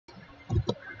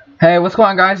Hey, what's going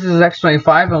on, guys? This is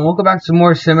X25 and welcome back to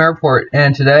more Sim Airport.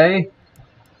 And today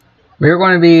we're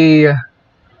going to be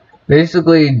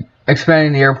basically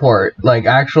expanding the airport, like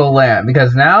actual land,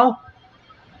 because now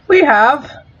we have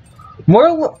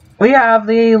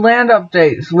the land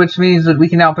updates, which means that we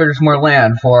can now purchase more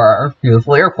land for our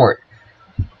beautiful airport.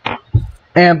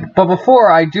 But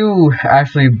before I do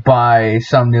actually buy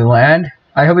some new land,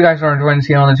 I hope you guys are enjoying this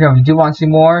channel. If you do want to see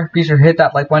more, be sure to hit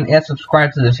that like button and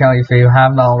subscribe to the channel if you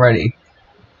haven't already.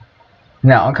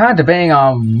 Now, I'm kind of debating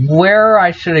on where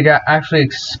I should actually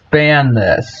expand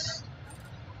this.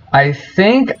 I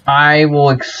think I will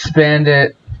expand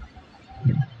it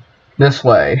this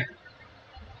way.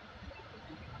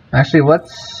 Actually,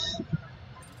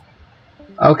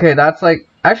 okay, that's like...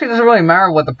 Actually, it doesn't really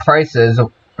matter what the price is,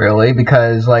 really,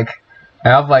 because, like,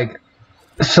 I have, like,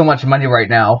 so much money right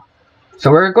now. So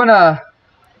we're gonna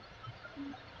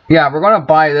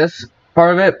buy this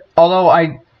part of it. Although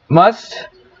I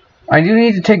do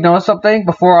need to take note of something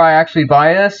before I actually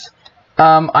buy this.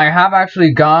 I have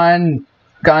actually gone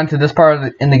to this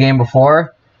part in the game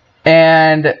before,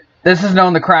 and this is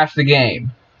known to crash the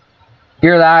game.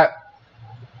 That's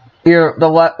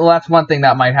one thing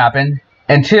that might happen,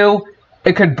 and two,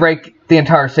 it could break the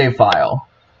entire save file.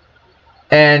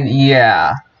 And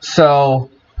yeah, so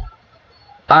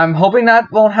I'm hoping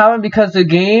that won't happen because the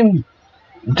game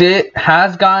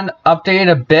has gotten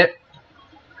updated a bit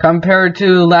compared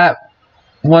to that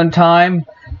one time.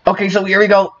 Okay, so here we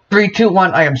go. 3, 2,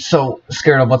 1. I am so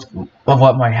scared of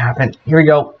what might happen. Here we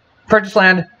go. Purchase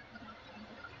land.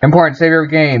 Important. Save your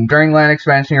game. During land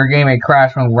expansion, your game may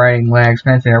crash when writing land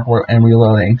expansion airport and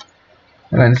reloading.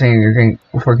 And then saving your game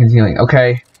before continuing.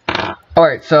 Okay.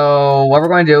 Alright, so what we're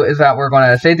going to do is that we're going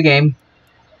to save the game.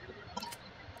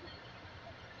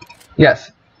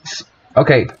 Yes.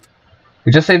 Okay.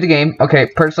 We just saved the game. Okay,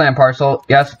 purchase land parcel.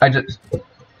 Yes,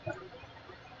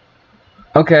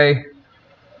 okay.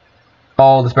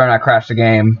 Oh, this better not crash the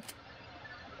game.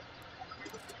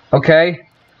 Okay.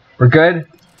 We're good.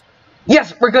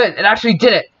 Yes, we're good. It actually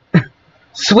did it.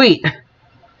 Sweet.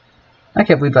 I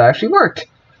can't believe that actually worked.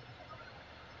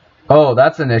 Oh,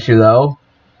 that's an issue, though.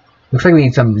 Looks like we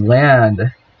need some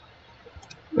land.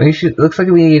 Looks like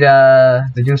we need,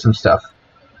 to do some stuff.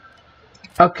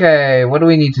 Okay, what do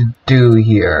we need to do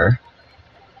here?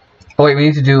 Oh wait, we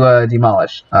need to do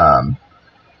demolish.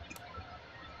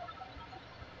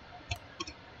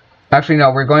 Actually,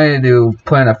 no, we're going to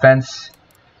put in a fence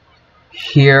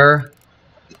here.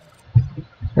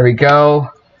 There we go.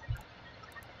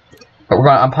 But we're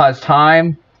going to unpause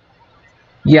time.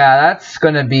 Yeah, that's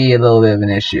going to be a little bit of an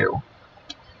issue.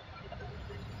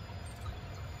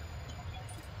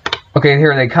 Okay,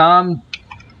 here they come.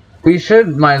 We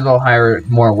might as well hire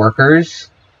more workers.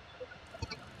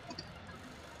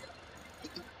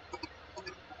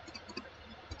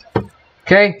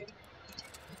 Okay.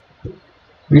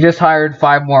 We just hired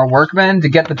 5 more workmen to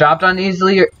get the job done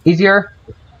easier.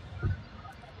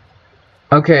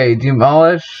 Okay,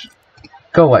 demolish.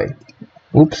 Go away.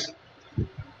 Oops.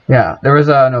 Yeah, there was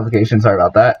a notification. Sorry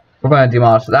about that. We're going to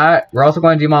demolish that. We're also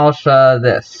going to demolish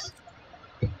this.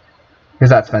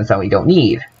 Because that's fence that we don't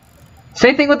need.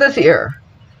 Same thing with this here.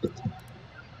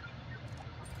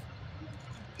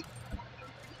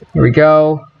 Here we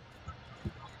go.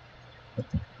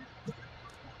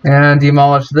 And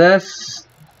demolish this.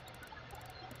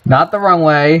 Not the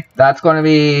runway. That's going to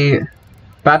be...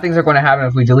 Bad things are going to happen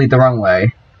if we delete the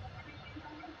runway.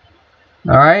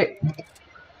 Alright.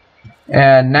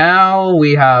 And now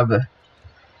we have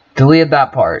deleted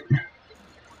that part.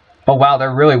 Oh wow,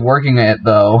 they're really working it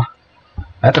though.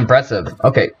 That's impressive.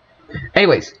 Okay.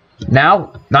 Anyways,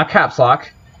 now, not caps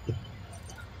lock,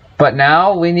 but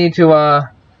now we need to,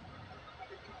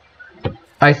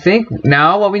 I think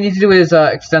now what we need to do is,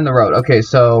 extend the road. Okay,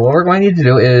 so what we're going to need to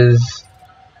do is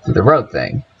do the road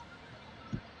thing.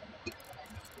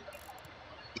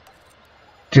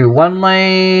 Do one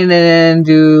lane, and then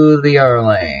do the other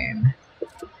lane.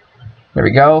 There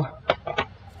we go.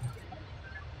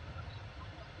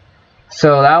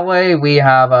 So that way we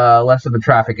have, less of a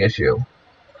traffic issue.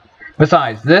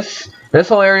 Besides, this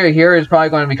whole area here is probably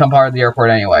going to become part of the airport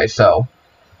anyway, so...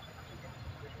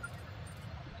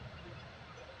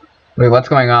 Wait, what's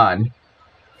going on?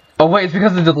 Oh wait, it's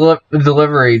because the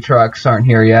delivery trucks aren't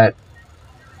here yet.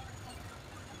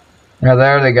 Yeah,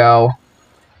 there they go.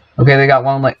 Okay, they got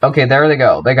one lane. Okay, there they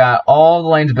go. They got all the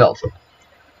lanes built.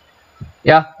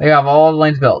 Yeah, they have all the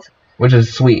lanes built, which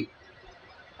is sweet.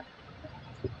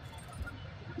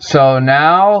 So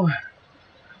now...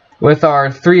 with our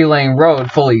 3-lane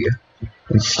road fully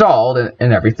installed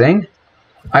and everything,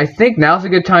 I think now's a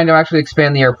good time to actually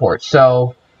expand the airport.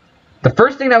 So the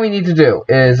first thing that we need to do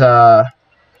is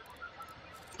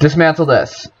dismantle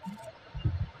this.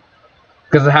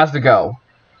 Because it has to go.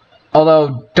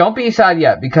 Although, don't be sad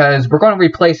yet, because we're going to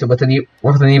replace it with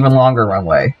an even longer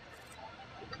runway.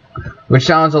 Which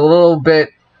sounds a little bit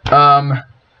wrong,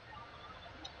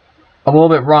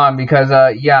 because,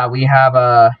 yeah, we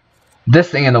have, this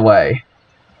thing in the way.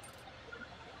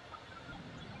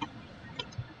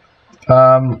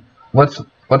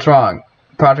 What's wrong?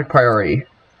 Project priority.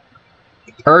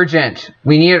 Urgent.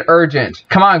 We need it urgent.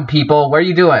 Come on, people. What are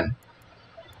you doing?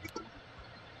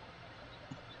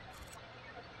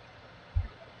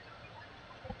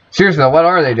 Seriously, what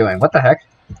are they doing? What the heck?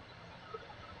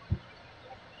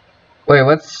 Wait,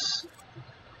 what's...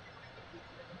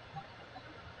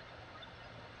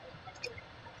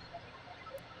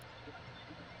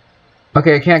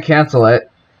 Okay, I can't cancel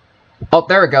it. Oh,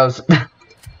 there it goes.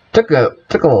 took a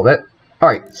little bit.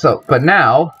 Alright, so, but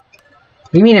now...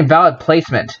 We mean invalid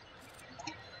placement.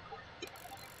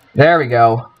 There we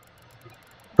go.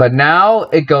 But now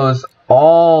it goes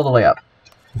all the way up.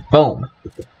 Boom.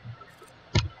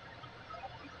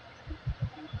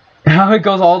 Now it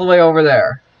goes all the way over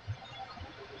there.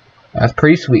 That's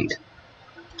pretty sweet.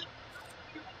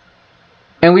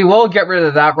 And we will get rid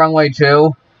of that runway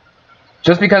too.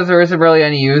 Just because there isn't really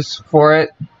any use for it.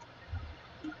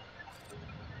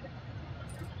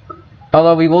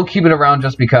 Although we will keep it around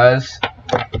just because.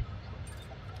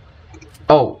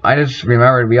 Oh, I just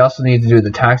remembered we also need to do the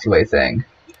taxiway thing.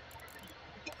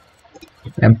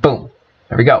 And boom.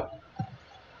 There we go.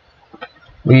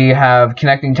 We have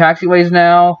connecting taxiways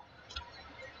now.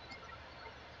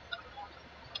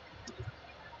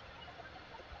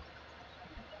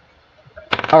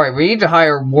 Alright, we need to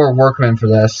hire more workmen for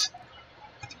this.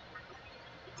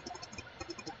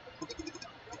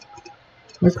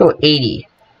 Let's go 80.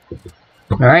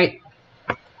 Alright.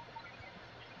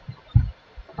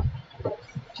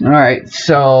 Alright,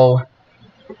 so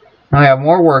I have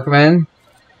more workmen.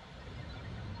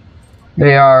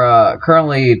 They are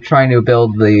currently trying to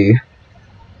build the...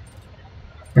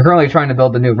 They're currently trying to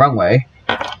build the new runway.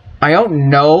 I don't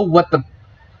know what the...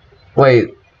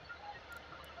 Wait.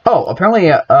 Oh, apparently,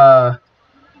 the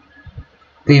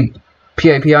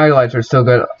PIPI lights are still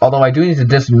good, although I do need to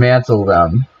dismantle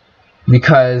them.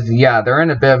 Because, yeah, they're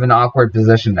in a bit of an awkward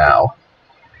position now.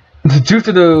 Due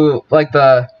to the, like,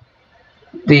 the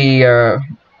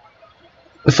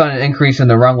sudden increase in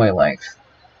the runway length.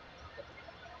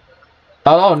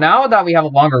 Although, now that we have a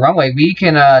longer runway, we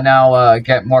can, now,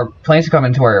 get more planes to come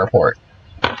into our airport.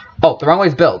 Oh, the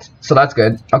runway's built, so that's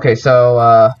good. Okay, so,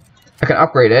 I can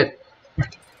upgrade it.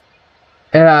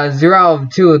 It has 0 out of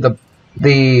 2 of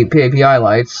the PAPI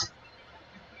lights.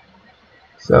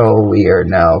 So we are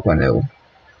now going to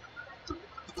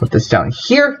put this down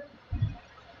here.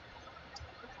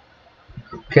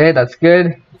 Okay, that's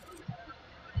good.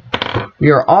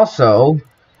 We are also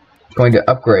going to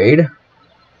upgrade. I'm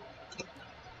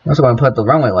also going to put the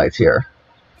runway lights here.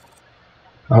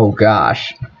 Oh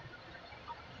gosh.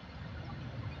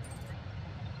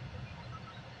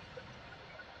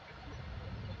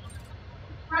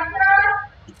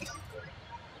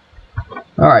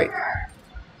 Alright.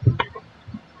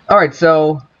 Alright,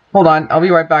 so, hold on, I'll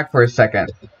be right back for a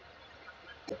second.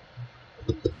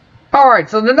 Alright,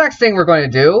 so the next thing we're going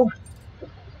to do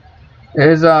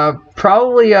is,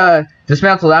 probably,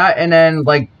 dismantle that and then,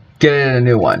 like, get it a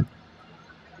new one.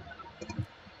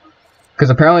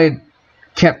 Because apparently it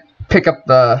can't pick up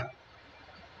the...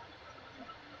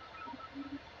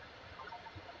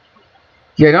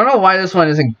 Yeah, I don't know why this one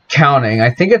isn't counting. I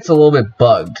think it's a little bit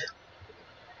bugged.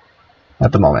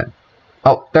 At the moment.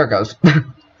 Oh, there it goes. I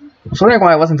was wondering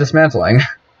why I wasn't dismantling.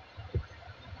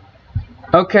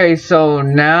 Okay, so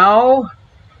now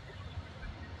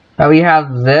that we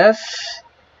have this,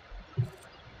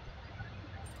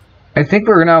 I think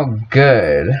we're now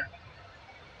good.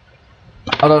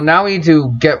 Although now we need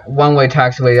to get one-way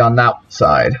taxiway on that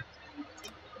side.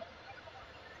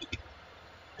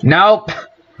 Nope.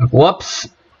 Whoops.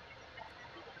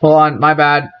 Hold on, my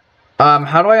bad.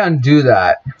 How do I undo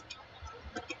that?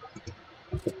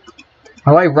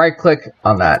 How do I right-click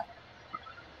on that?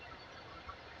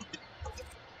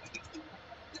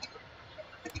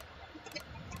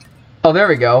 Oh, there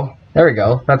we go. There we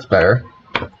go. That's better.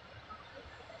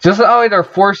 Just that way they're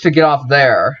forced to get off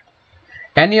there.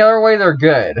 Any other way, they're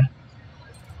good.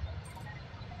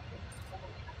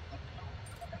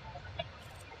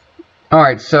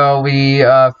 Alright, so we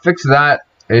fixed that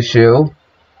issue.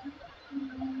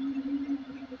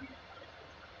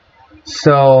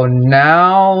 So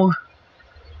now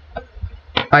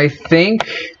I think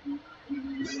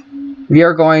we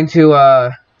are going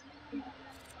to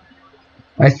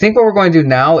I think what we're going to do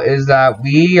now is that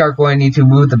we are going to need to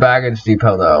move the baggage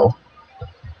depot, though.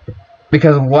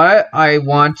 Because what I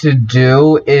want to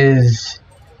do is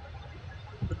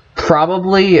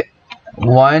probably,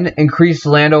 one, increase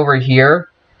land over here.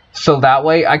 So that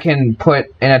way I can put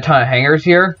in a ton of hangars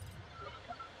here.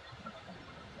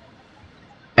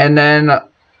 And then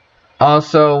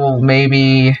also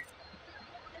maybe...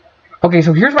 Okay,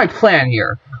 so here's my plan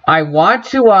here. I want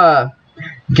to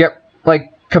get,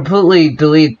 like, completely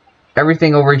delete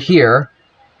everything over here.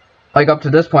 Like up to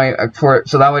this point,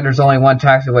 so that way there's only one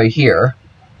taxiway here.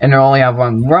 And they only have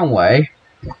one runway.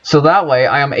 So that way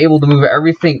I am able to move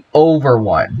everything over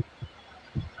one.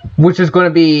 Which is going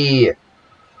to be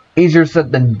easier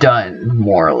said than done,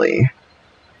 morally.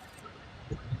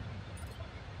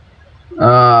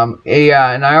 Yeah,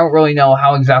 and I don't really know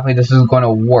how exactly this is going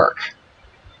to work.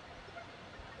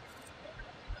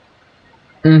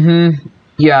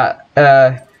 Yeah,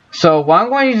 so what I'm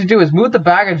going to do is move the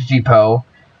baggage depot,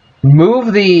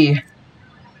 move the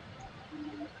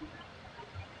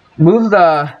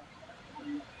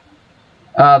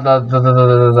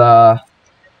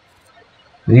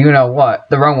you know what,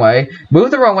 the runway.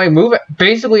 Move the runway, move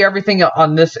basically everything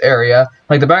on this area.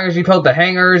 Like the baggage depot, the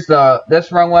hangars,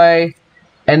 this runway.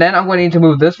 And then I'm going to need to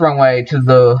move this runway to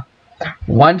the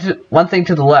one thing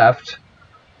to the left.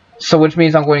 So which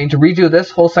means I'm going to need to redo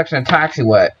this whole section of taxi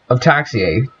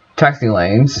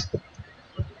lanes.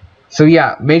 So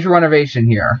yeah, major renovation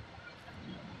here.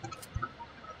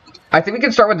 I think we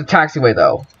can start with the taxiway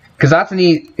though. Because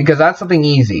that's something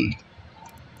easy.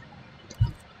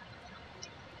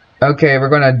 Okay, we're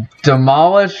going to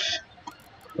demolish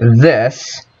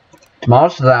this.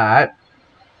 Demolish that.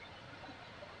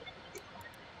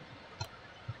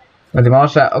 We'll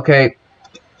demolish that. Okay.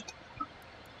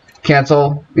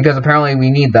 Cancel. Because apparently we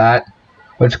need that.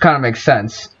 Which kind of makes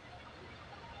sense.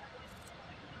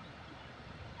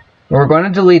 We're going to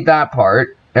delete that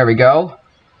part. There we go.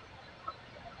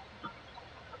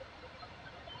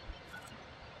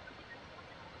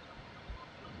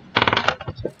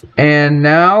 And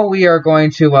now we are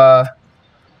going to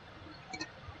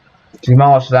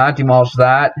demolish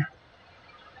that.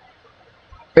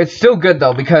 It's still good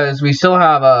though because we still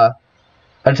have a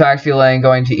taxi lane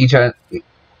going to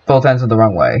both ends of the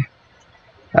runway.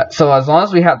 So as long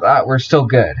as we have that, we're still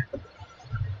good.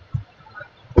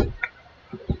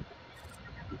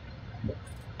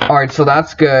 Alright, so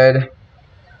that's good.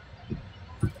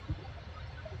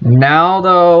 Now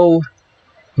though,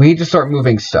 we need to start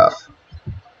moving stuff.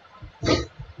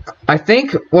 I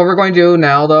think what we're going to do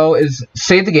now, though, is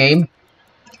save the game.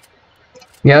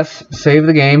 Yes, save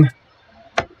the game.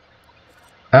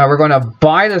 We're going to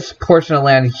buy this portion of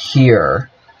land here.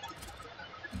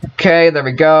 Okay, there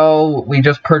we go. We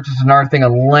just purchased another thing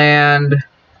of land.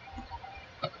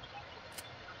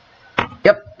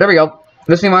 Yep, there we go.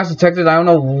 Missing marks detected. I don't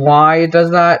know why it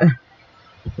does that.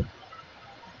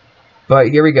 But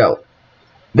here we go.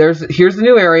 Here's the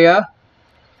new area.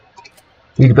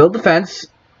 We can build the fence.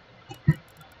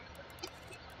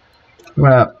 We're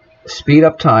going to speed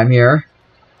up time here.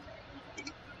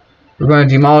 We're going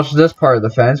to demolish this part of the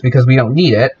fence because we don't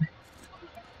need it.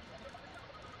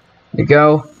 There you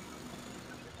go.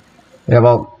 They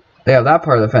have that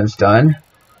part of the fence done.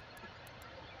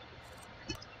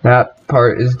 That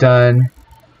part is done.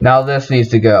 Now this needs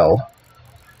to go.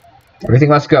 Everything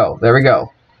must go. There we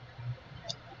go.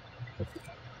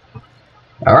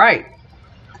 Alright.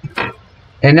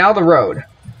 And now the road.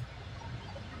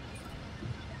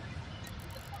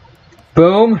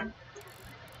 Boom.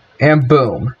 And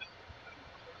boom.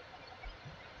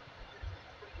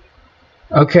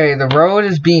 Okay, the road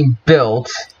is being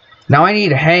built. Now I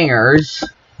need hangars.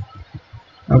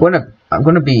 I'm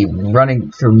gonna be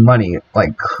running through money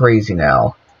like crazy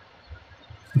now.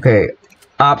 Okay,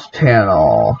 ops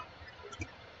panel.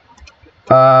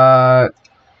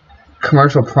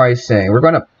 Commercial pricing. We're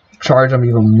gonna charge them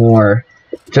even more,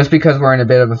 just because we're in a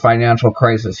bit of a financial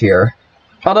crisis here.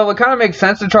 Although it kind of makes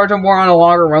sense to charge them more on a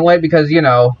longer runway because, you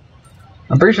know,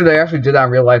 I'm pretty sure they actually do that in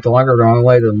real life. The longer the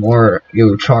runway, the more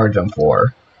you charge them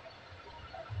for.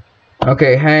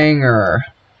 Okay, hangar.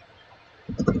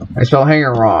 I spelled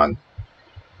hangar wrong.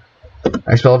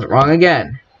 I spelled it wrong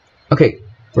again. Okay,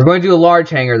 we're going to do a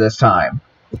large hangar this time.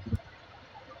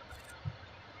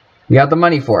 We have the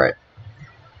money for it.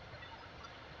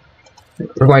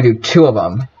 We're going to do 2 of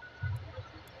them.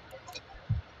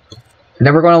 And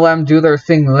then we're going to let them do their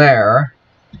thing there.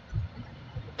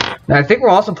 And I think we'll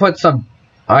also put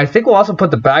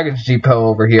the baggage depot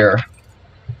over here,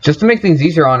 just to make things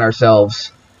easier on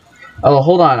ourselves. Oh,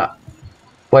 hold on.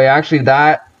 Wait, actually,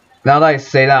 that now that I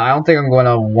say that, I don't think I'm going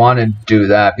to want to do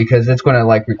that because it's going to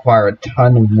like require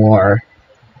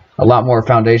a lot more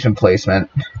foundation placement.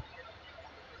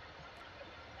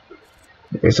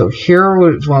 Okay, so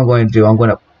here is what I'm going to do. I'm going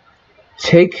to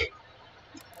take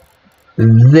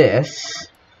this.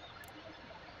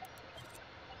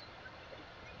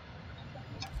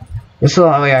 This is how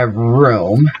I have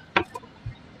room.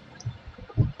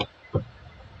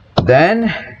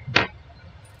 Then,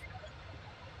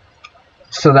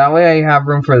 so that way I have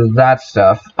room for that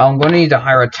stuff. I'm going to need to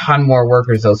hire a ton more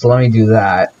workers though, so let me do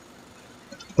that.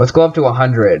 Let's go up to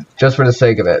 100, just for the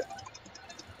sake of it.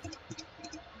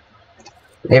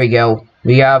 There we go.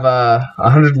 We have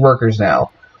 100 workers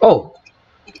now. Oh!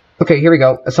 Okay, here we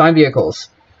go. Assign vehicles.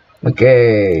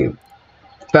 Okay.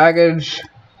 Baggage.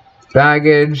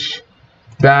 Baggage.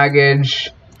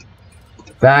 Baggage.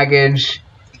 Baggage.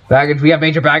 Baggage. We have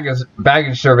major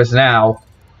baggage service now.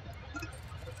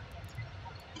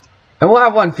 And we'll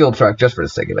have one field truck, just for the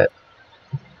sake of it.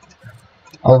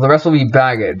 Oh, the rest will be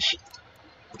baggage.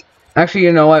 Actually,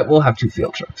 you know what? We'll have 2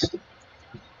 field trucks.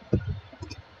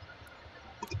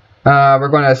 We're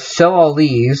going to sell all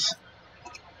these.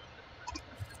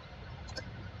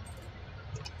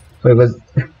 Wait, was...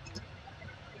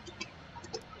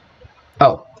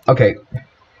 Oh, okay.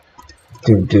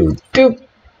 Do.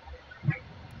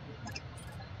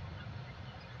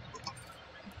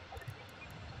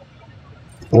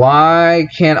 Why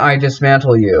can't I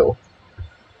dismantle you?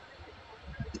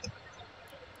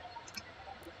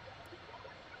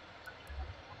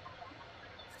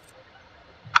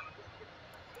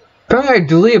 Apparently I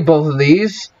deleted both of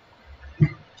these.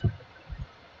 Can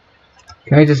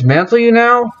I dismantle you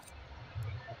now?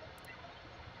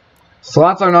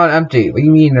 Slots are not empty. What do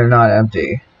you mean they're not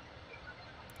empty?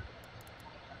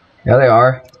 Yeah, they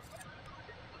are.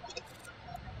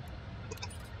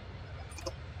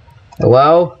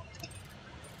 Hello?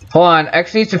 Hold on,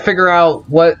 X needs to figure out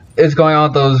what is going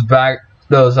on with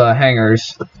those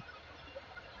hangars.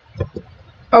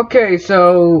 Okay,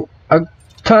 so a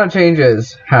ton of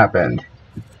changes happened.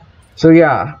 So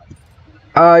yeah.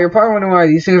 You're probably wondering why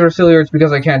these things are silly. It's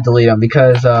because I can't delete them,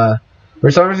 because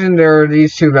for some reason there are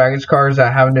these 2 baggage cars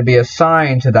that happen to be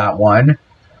assigned to that one.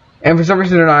 And for some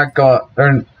reason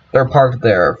they're parked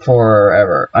there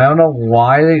forever. I don't know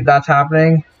why that's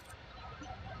happening.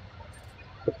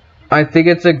 I think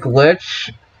it's a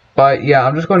glitch, but yeah,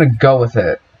 I'm just going to go with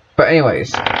it. But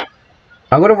anyways, I'm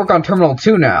going to work on Terminal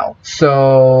 2 now.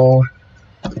 So,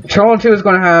 Terminal 2 is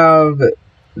going to have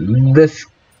this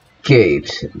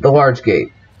gate, the large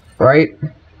gate, right?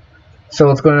 So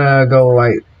it's going to go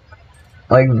like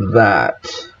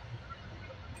that.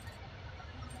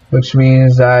 Which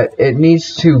means that it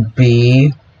needs to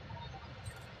be...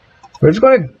 We're just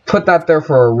going to put that there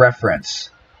for a reference.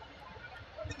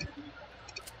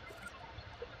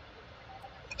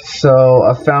 So,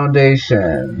 a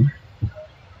foundation.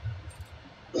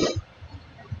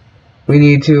 We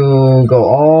need to go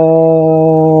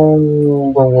all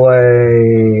the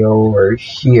way over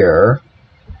here.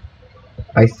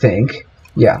 I think.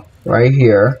 Yeah, right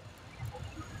here.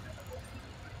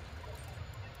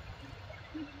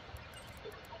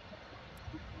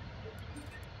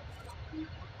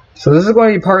 So this is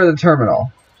going to be part of the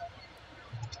terminal.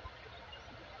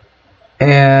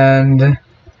 And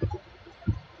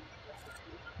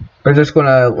we're just going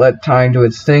to let time do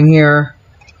its thing here.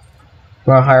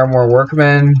 We're going to hire more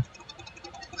workmen.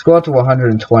 Let's go up to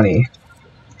 120.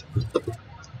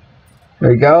 There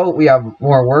we go. We have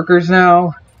more workers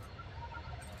now.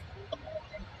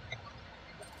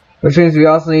 Which means we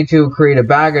also need to create a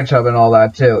baggage hub and all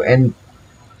that too. And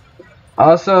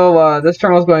also, this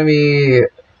terminal is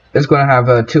going to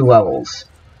have 2 levels.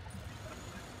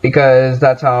 Because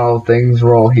that's how things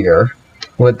roll here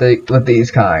with these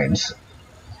kinds.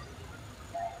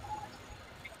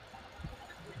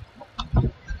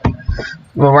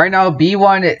 Well, right now,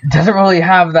 B1, it doesn't really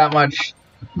have that much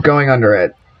going under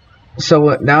it.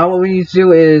 So now what we need to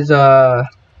do is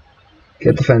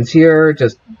get the fence here,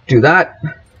 just do that.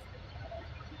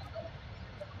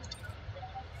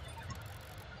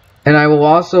 And I will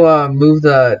also move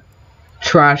the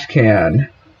trash can.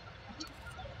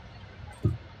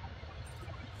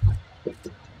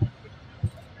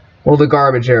 Well, the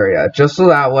garbage area, just so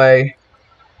that way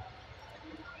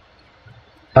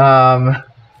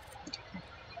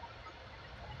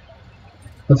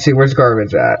let's see, where's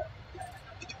garbage at?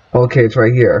 Okay, it's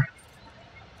right here.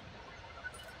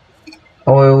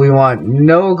 Oh, we want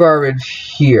no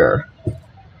garbage here.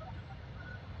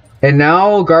 And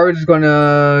now garbage is going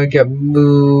to get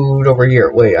moved over here.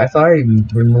 Wait, I thought I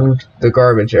removed the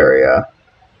garbage area.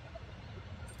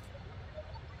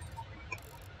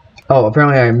 Oh,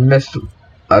 apparently I missed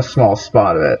a small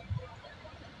spot of it.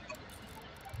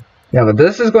 Yeah, but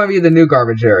this is going to be the new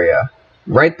garbage area.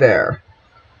 Right there.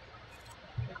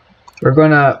 We're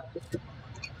gonna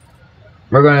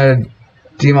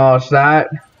demolish that.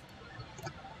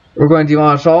 We're going to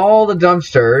demolish all the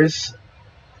dumpsters.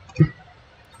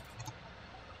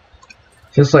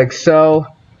 Just like so.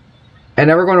 And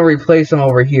then we're going to replace them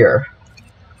over here.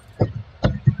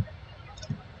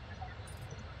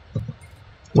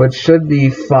 Which should be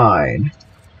fine.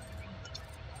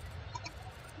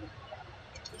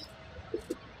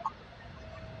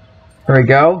 There we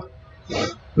go.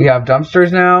 We have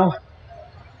dumpsters now.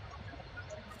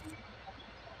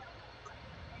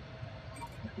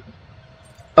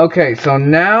 Okay, so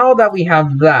now that we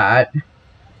have that,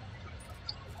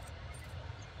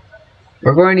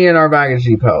 we're going to need our baggage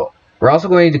depot. We're also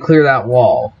going to need to clear that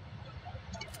wall.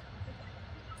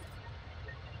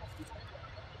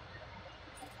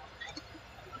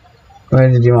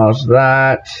 Going to demolish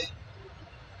that.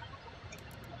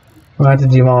 We're going to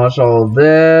have to demolish all of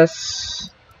this.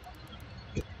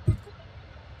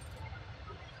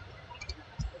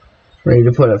 We need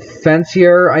to put a fence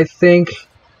here, I think.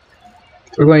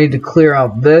 We're going to need to clear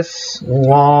out this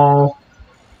wall.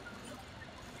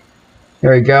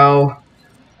 There we go.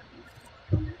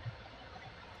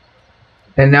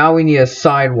 And now we need a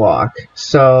sidewalk.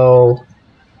 So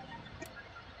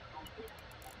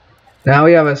now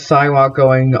we have a sidewalk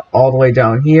going all the way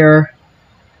down here.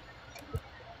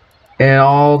 And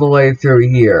all the way through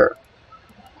here.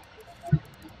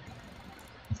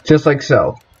 Just like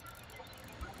so.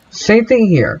 Same thing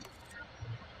here.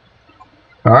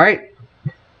 Alright.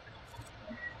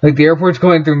 Like the airport's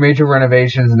going through major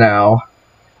renovations now.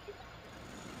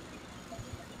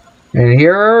 And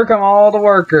here come all the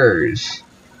workers.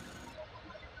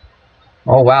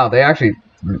 Oh wow, they actually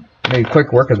made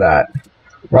quick work of that.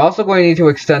 We're also going to need to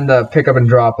extend the pickup and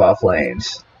drop off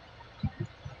lanes.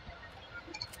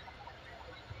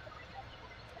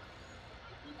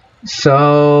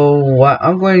 So what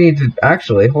I'm going to need to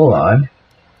actually hold on.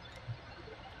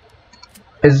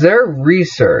 Is there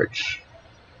research?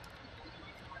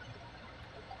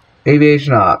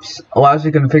 Aviation ops allows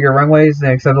you to configure runways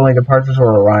and accept only departures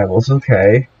or arrivals.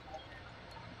 Okay.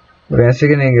 Advanced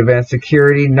ticketing, advanced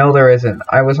security. No, there isn't.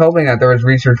 I was hoping that there was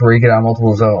research where you could have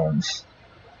multiple zones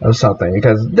of something,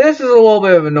 because this is a little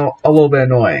bit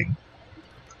annoying.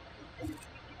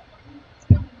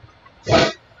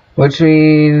 Which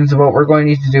means what we're going to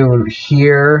need to do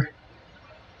here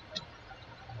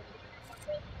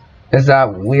is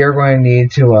that we are going to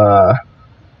need to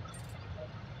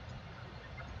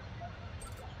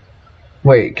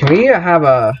wait, can we have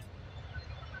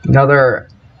another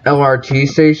LRT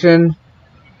station?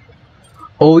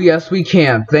 Oh yes we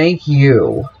can, thank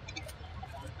you.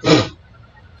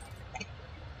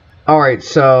 Alright,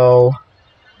 so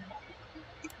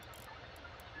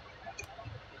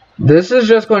this is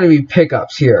just going to be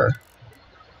pickups here.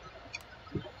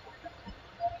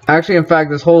 Actually, in fact,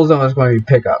 this whole zone is going to be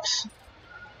pickups.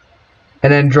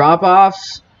 And then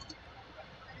drop-offs,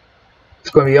 it's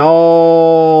going to be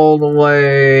all the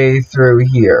way through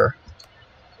here.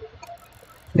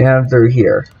 And through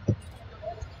here.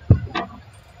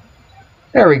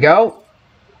 There we go.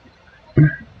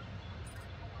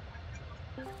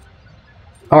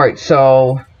 Alright,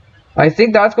 so I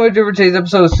think that's going to do for today's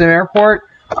episode of Sim Airport.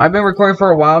 I've been recording for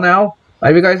a while now. I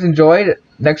hope you guys enjoyed.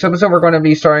 Next episode, we're going to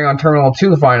be starting on Terminal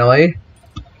 2 finally.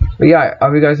 But yeah, I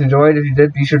hope you guys enjoyed. If you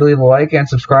did, be sure to leave a like and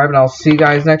subscribe, and I'll see you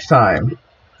guys next time.